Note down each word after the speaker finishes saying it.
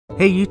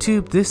Hey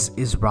YouTube, this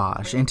is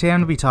Raj, and today I'm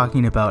going to be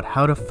talking about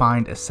how to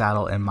find a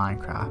saddle in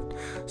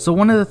Minecraft. So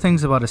one of the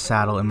things about a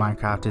saddle in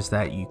Minecraft is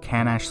that you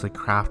can actually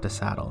craft a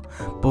saddle.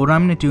 But what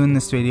I'm going to do in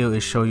this video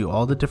is show you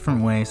all the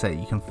different ways that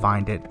you can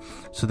find it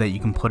so that you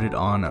can put it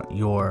on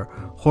your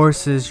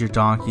horses, your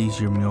donkeys,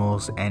 your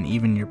mules, and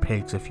even your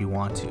pigs if you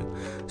want to.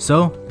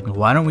 So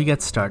why don't we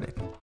get started?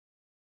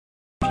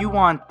 If you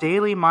want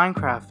daily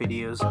Minecraft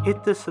videos,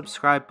 hit the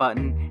subscribe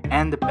button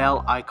and the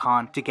bell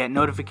icon to get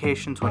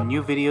notifications when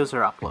new videos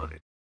are uploaded.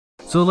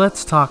 So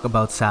let's talk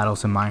about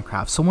saddles in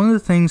Minecraft. So one of the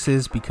things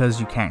is, because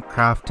you can't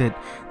craft it,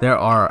 there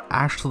are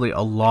actually a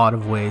lot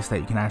of ways that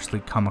you can actually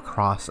come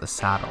across a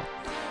saddle.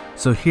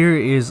 So here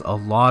is a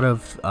lot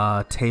of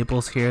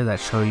tables here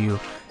that show you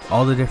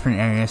all the different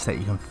areas that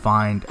you can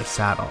find a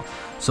saddle.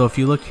 So if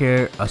you look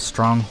here, a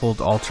stronghold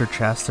altar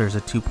chest, there's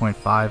a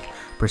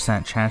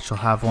 2.5% chance you'll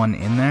have one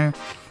in there.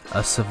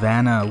 A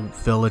Savannah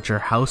villager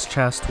house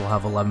chest will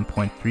have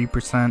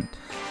 11.3%.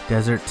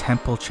 Desert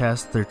temple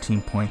chest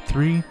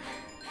 13.3%.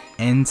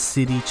 End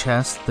city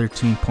chest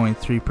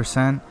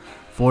 13.3%.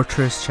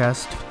 Fortress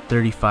chest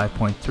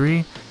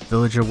 35.3%.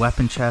 Villager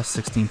weapon chest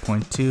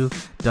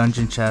 16.2%.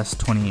 Dungeon chest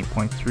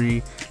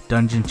 28.3%.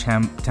 Dungeon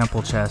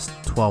temple chest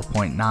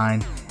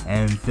 12.9%.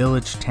 And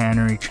village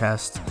tannery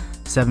chest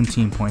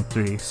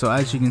 17.3%. So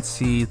as you can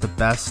see, the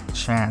best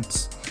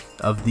chance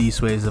of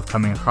these ways of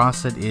coming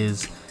across it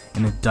is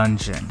in a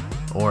dungeon,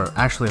 or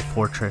actually a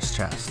fortress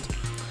chest.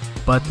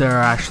 But there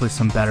are actually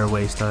some better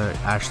ways to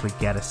actually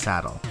get a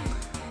saddle.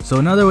 So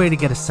another way to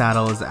get a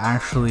saddle is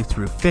actually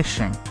through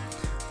fishing.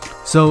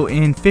 So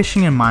in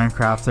fishing in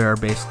Minecraft, there are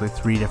basically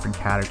three different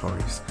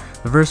categories.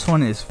 The first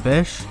one is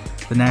fish,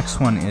 the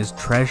next one is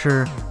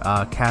treasure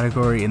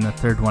category, and the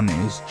third one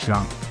is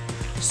junk.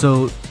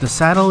 So the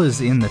saddle is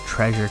in the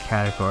treasure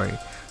category.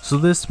 So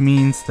this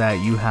means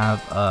that you have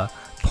a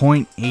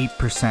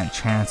 0.8%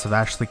 chance of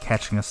actually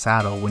catching a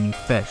saddle when you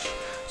fish.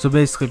 So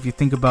basically, if you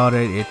think about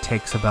it, it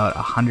takes about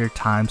 100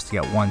 times to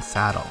get one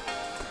saddle.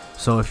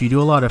 So if you do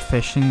a lot of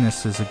fishing,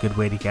 this is a good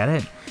way to get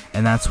it,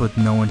 and that's with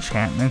no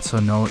enchantment, so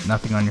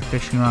nothing on your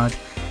fishing rod.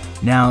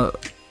 Now,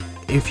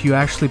 if you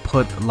actually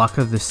put Luck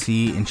of the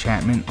Sea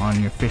enchantment on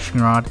your fishing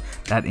rod,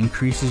 that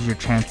increases your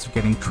chance of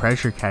getting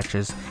treasure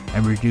catches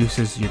and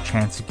reduces your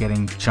chance of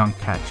getting junk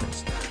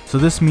catches. So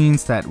this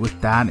means that with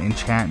that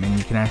enchantment,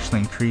 you can actually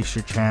increase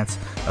your chance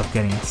of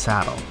getting a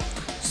saddle.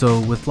 So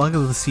with Luck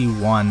of the Sea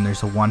 1,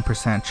 there's a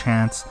 1%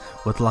 chance.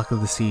 With Luck of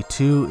the Sea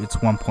 2, it's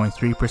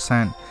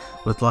 1.3%.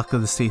 With Luck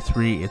of the Sea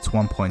 3, it's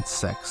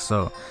 1.6%.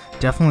 So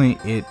definitely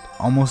it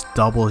almost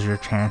doubles your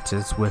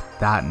chances with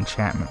that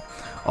enchantment.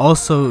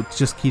 Also,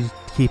 just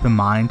keep in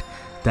mind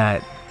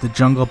that the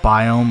jungle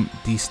biome,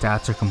 these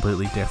stats are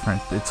completely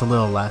different. It's a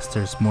little less,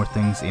 there's more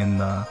things in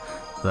the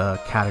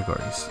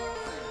categories.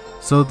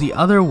 So the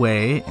other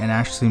way, and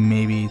actually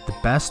maybe the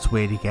best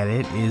way to get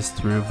it, is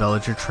through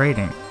villager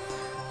trading.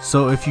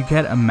 So if you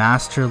get a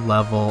master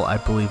level, I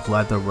believe,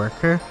 leather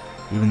worker,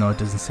 even though it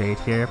doesn't say it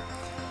here,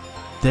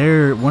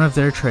 one of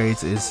their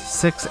trades is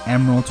 6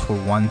 emeralds for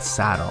 1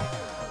 saddle.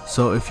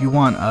 So if you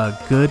want a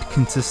good,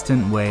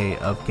 consistent way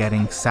of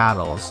getting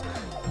saddles,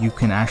 you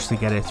can actually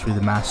get it through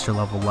the master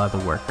level leather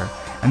worker.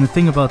 And the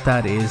thing about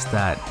that is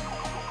that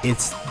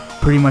it's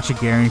pretty much a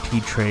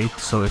guaranteed trade.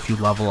 So if you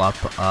level up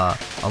a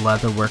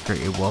leather worker,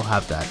 it will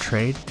have that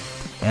trade.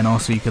 And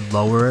also you could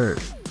lower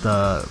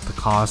the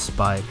cost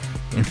by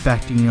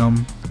infecting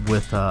them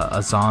with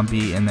a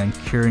zombie and then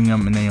curing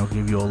them, and then it'll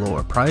give you a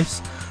lower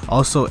price.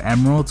 Also,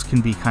 emeralds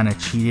can be kind of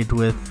cheated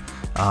with.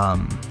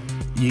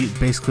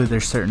 Basically,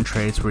 there's certain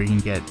trades where you can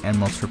get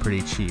emeralds for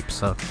pretty cheap,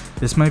 so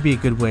this might be a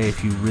good way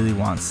if you really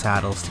want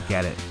saddles to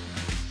get it.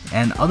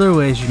 And other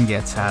ways you can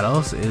get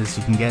saddles is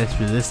you can get it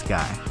through this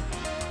guy.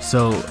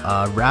 So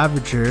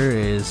Ravager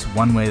is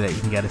one way that you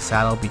can get a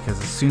saddle, because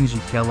as soon as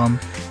you kill him,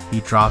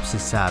 he drops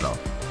his saddle.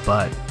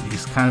 But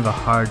he's kind of a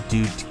hard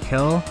dude to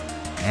kill,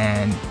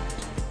 and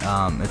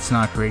it's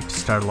not great to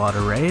start a lot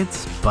of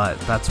raids, but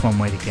that's one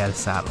way to get a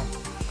saddle.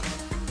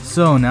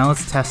 So now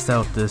let's test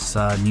out this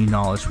new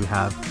knowledge we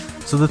have.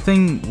 So the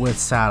thing with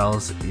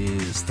saddles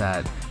is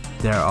that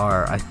there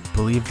are, I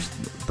believe,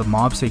 the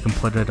mobs that you can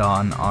put it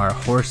on are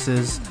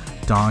horses,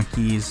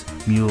 donkeys,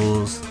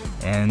 mules,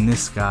 and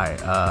this guy,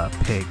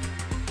 pig.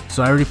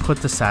 So I already put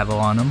the saddle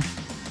on him.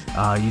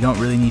 You don't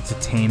really need to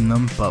tame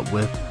them, but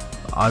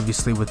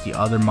obviously with the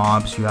other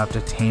mobs, you have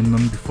to tame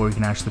them before you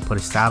can actually put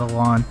a saddle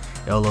on.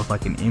 It'll look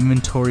like an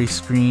inventory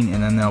screen,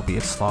 and then there'll be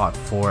a slot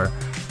for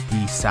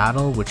the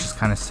saddle, which is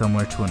kind of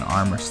similar to an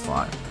armor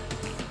slot.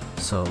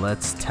 So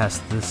let's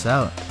test this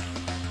out.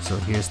 So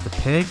here's the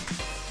pig.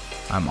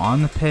 I'm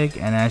on the pig,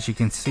 and as you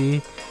can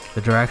see, the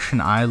direction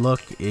I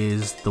look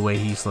is the way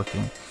he's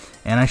looking.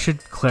 And I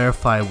should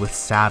clarify with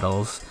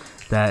saddles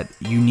that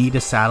you need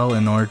a saddle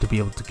in order to be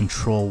able to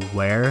control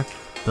where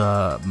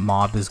the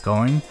mob is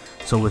going.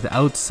 So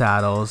without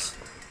saddles,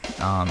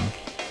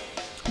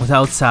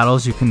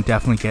 you can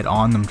definitely get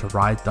on them to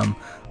ride them,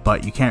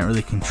 but you can't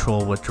really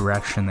control what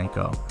direction they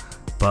go.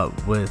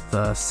 But with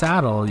a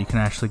saddle, you can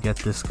actually get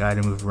this guy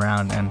to move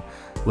around, and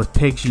with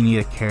pigs you need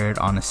a carrot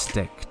on a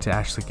stick to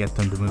actually get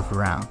them to move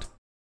around.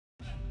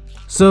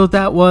 So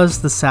that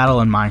was the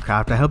saddle in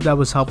Minecraft. I hope that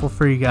was helpful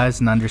for you guys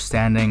in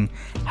understanding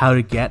how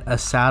to get a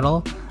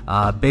saddle.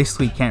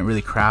 Basically you can't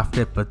really craft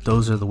it, but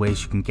those are the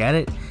ways you can get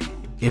it.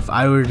 If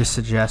I were to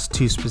suggest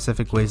 2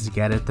 specific ways to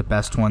get it, the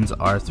best ones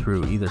are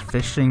through either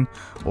fishing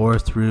or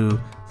through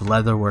the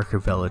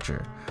leatherworker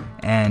villager.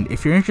 And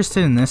if you're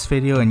interested in this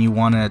video and you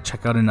want to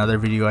check out another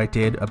video I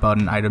did about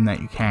an item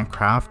that you can't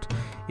craft,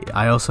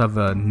 I also have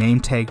a name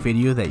tag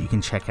video that you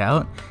can check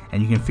out,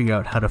 and you can figure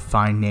out how to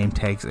find name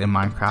tags in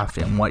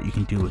Minecraft and what you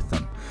can do with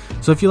them.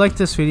 So if you like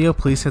this video,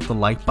 please hit the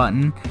like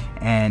button,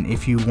 and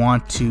if you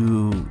want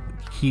to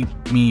keep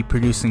me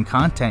producing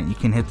content, you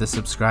can hit the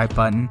subscribe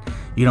button.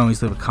 You can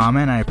always leave a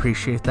comment, I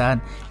appreciate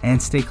that,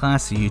 and stay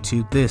classy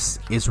YouTube. This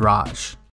is Raj.